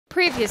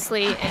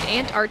Previously in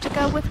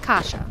Antarctica with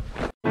Kasha.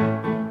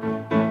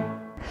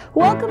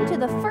 Welcome to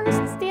the first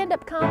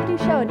stand-up comedy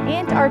show in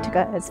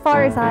Antarctica, as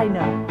far as I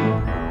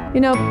know.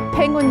 You know,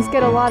 penguins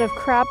get a lot of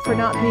crap for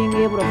not being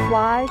able to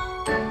fly.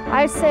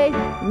 I say,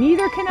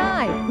 neither can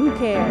I. Who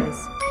cares?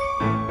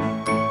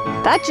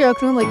 That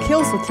joke normally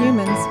kills with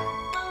humans.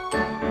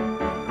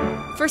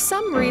 For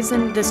some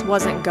reason, this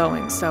wasn't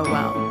going so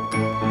well.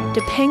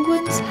 Do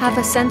penguins have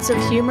a sense of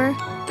humor?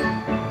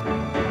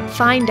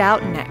 Find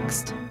out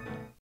next.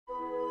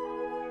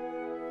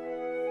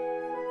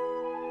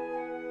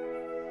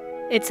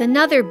 It's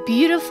another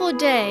beautiful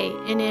day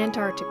in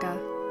Antarctica.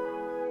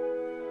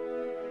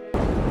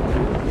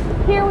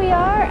 Here we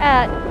are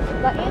at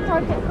the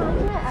Antarctic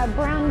continent at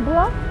Brown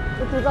Bluff,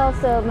 which is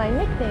also my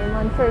nickname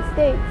on first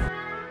dates.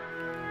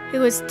 It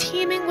was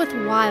teeming with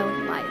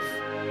wildlife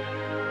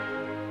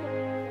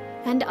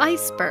and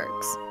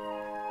icebergs.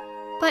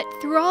 But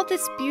through all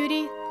this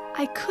beauty,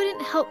 I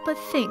couldn't help but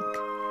think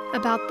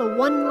about the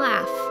one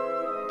laugh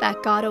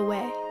that got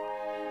away.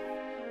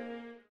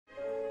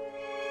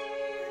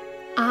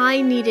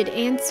 I needed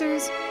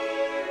answers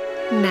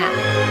now.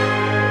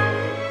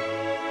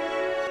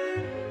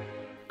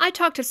 I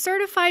talked to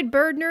certified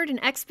bird nerd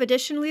and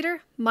expedition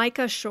leader,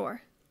 Micah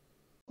Shore.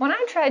 When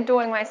I tried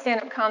doing my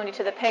stand-up comedy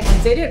to the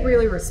penguins, they didn't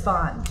really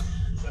respond.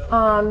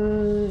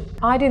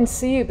 I didn't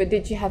see you, but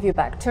did you have your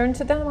back turned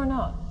to them or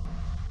not?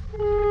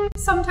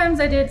 Sometimes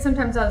I did,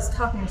 sometimes I was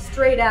talking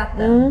straight at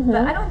them,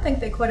 but I don't think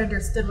they quite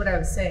understood what I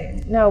was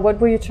saying. No, what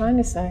were you trying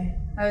to say?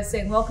 I was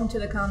saying, welcome to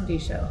the comedy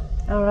show.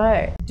 All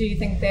right. Do you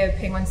think they have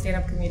penguin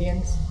stand-up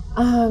comedians?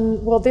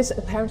 Well, this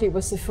apparently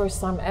was the first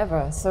time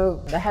ever,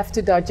 so I have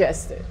to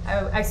digest it.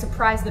 I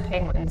surprised the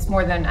penguins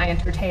more than I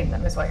entertained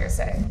them, is what you're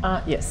saying.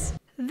 Yes.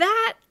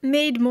 That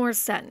made more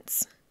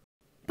sense.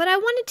 But I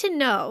wanted to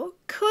know,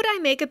 could I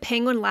make a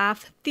penguin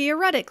laugh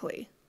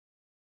theoretically?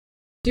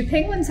 Do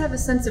penguins have a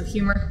sense of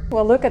humor?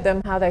 Well, look at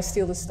them, how they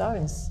steal the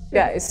stones.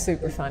 Yeah, it's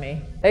super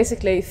funny.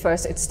 Basically,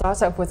 first it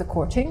starts out with a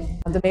courting.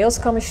 The males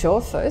come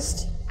ashore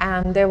first,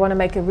 and they want to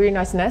make a really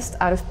nice nest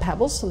out of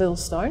pebbles, little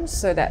stones.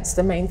 So that's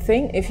the main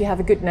thing. If you have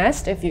a good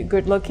nest, if you're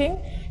good looking,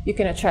 you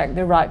can attract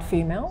the right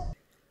female.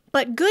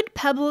 But good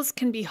pebbles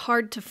can be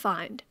hard to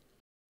find.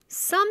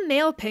 Some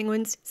male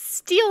penguins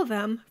steal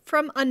them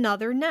from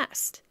another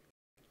nest,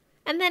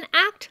 and then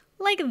act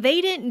like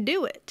they didn't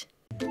do it.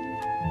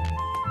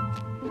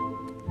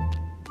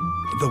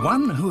 The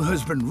one who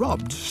has been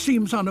robbed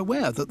seems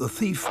unaware that the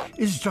thief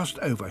is just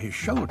over his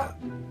shoulder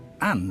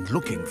and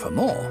looking for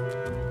more.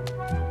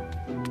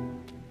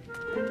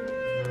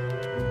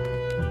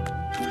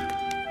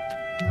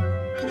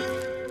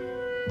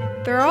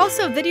 There are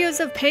also videos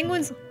of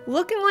penguins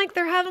looking like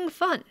they're having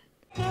fun.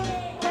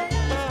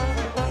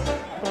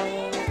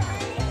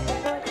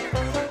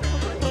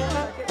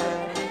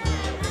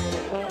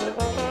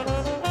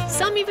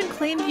 Some even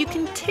claim you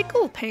can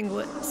tickle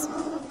penguins.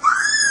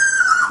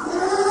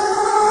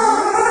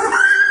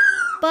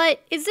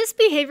 But is this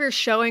behavior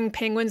showing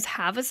penguins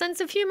have a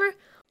sense of humor?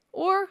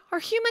 Or are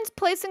humans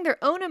placing their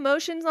own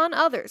emotions on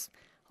others,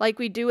 like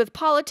we do with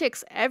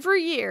politics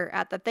every year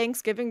at the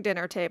Thanksgiving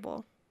dinner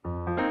table?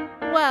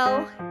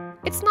 Well,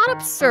 it's not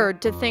absurd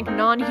to think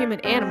non-human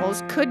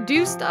animals could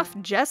do stuff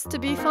just to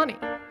be funny.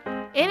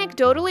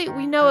 Anecdotally,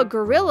 we know a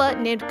gorilla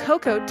named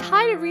Coco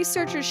tied a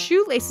researcher's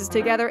shoelaces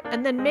together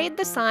and then made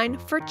the sign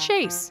for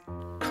chase.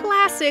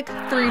 Classic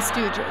Three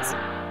Stooges.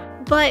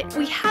 But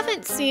we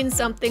haven't seen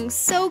something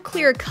so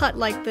clear-cut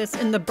like this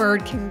in the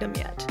bird kingdom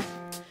yet.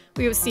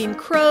 We have seen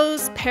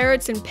crows,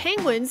 parrots, and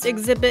penguins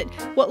exhibit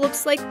what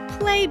looks like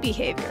play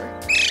behavior,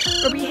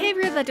 or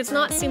behavior that does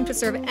not seem to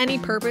serve any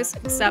purpose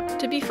except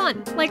to be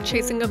fun, like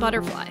chasing a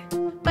butterfly.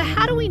 But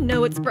how do we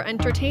know it's for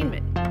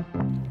entertainment?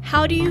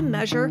 How do you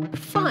measure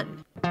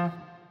fun?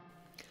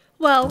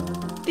 Well,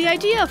 the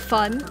idea of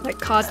fun, like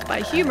caused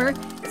by humor,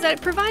 is that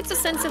it provides a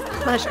sense of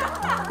pleasure,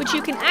 which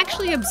you can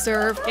actually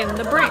observe in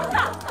the brain.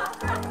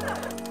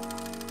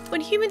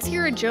 When humans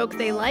hear a joke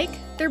they like,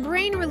 their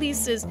brain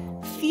releases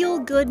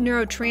feel-good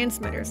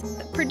neurotransmitters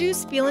that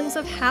produce feelings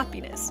of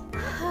happiness.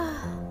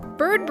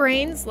 Bird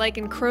brains, like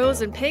in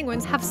crows and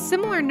penguins, have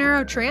similar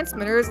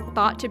neurotransmitters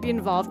thought to be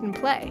involved in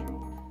play.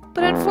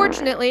 But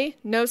unfortunately,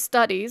 no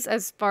studies,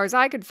 as far as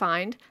I could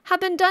find,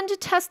 have been done to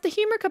test the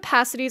humor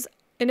capacities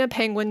in a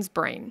penguin's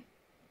brain.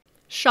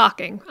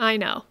 Shocking, I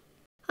know.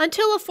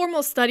 Until a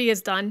formal study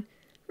is done,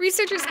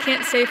 researchers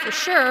can't say for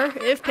sure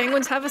if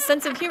penguins have a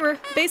sense of humor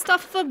based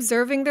off of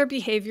observing their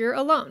behavior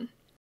alone.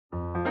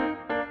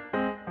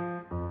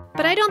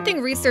 But I don't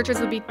think researchers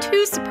would be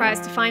too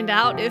surprised to find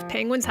out if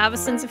penguins have a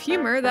sense of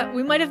humor that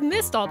we might have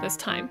missed all this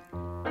time.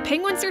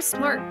 Penguins are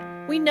smart.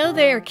 We know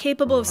they are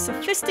capable of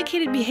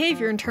sophisticated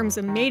behavior in terms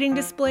of mating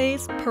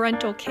displays,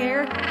 parental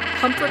care,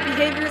 comfort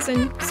behaviors,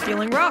 and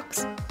stealing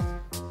rocks.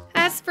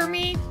 As for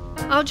me,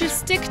 I'll just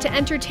stick to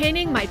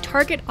entertaining my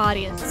target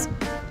audience.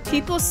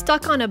 People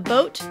stuck on a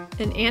boat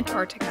in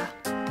Antarctica.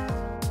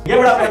 Give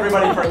it up,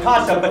 everybody, for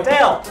Kasha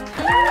Patel.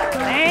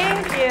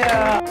 Thank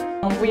you.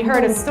 We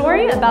heard a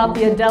story about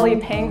the Adelie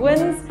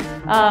penguins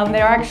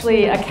They are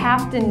actually a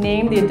captain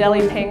named the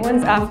Adelie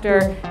penguins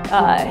after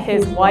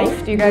his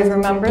wife. Do you guys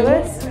remember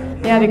this?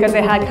 Yeah, because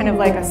they had kind of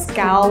like a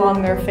scowl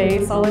on their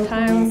face all the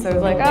time. So it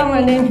was like, oh, I'm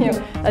gonna name you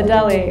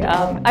Adelie.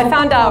 I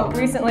found out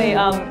recently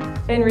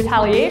in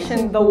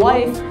retaliation, the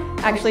wife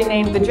actually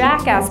named the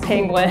jackass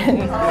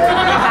penguin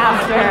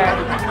after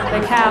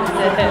the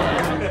captain.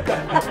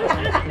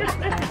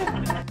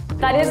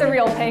 That is a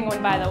real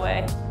penguin, by the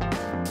way.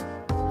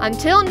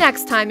 Until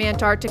next time,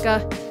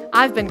 Antarctica,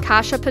 I've been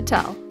Kasha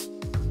Patel.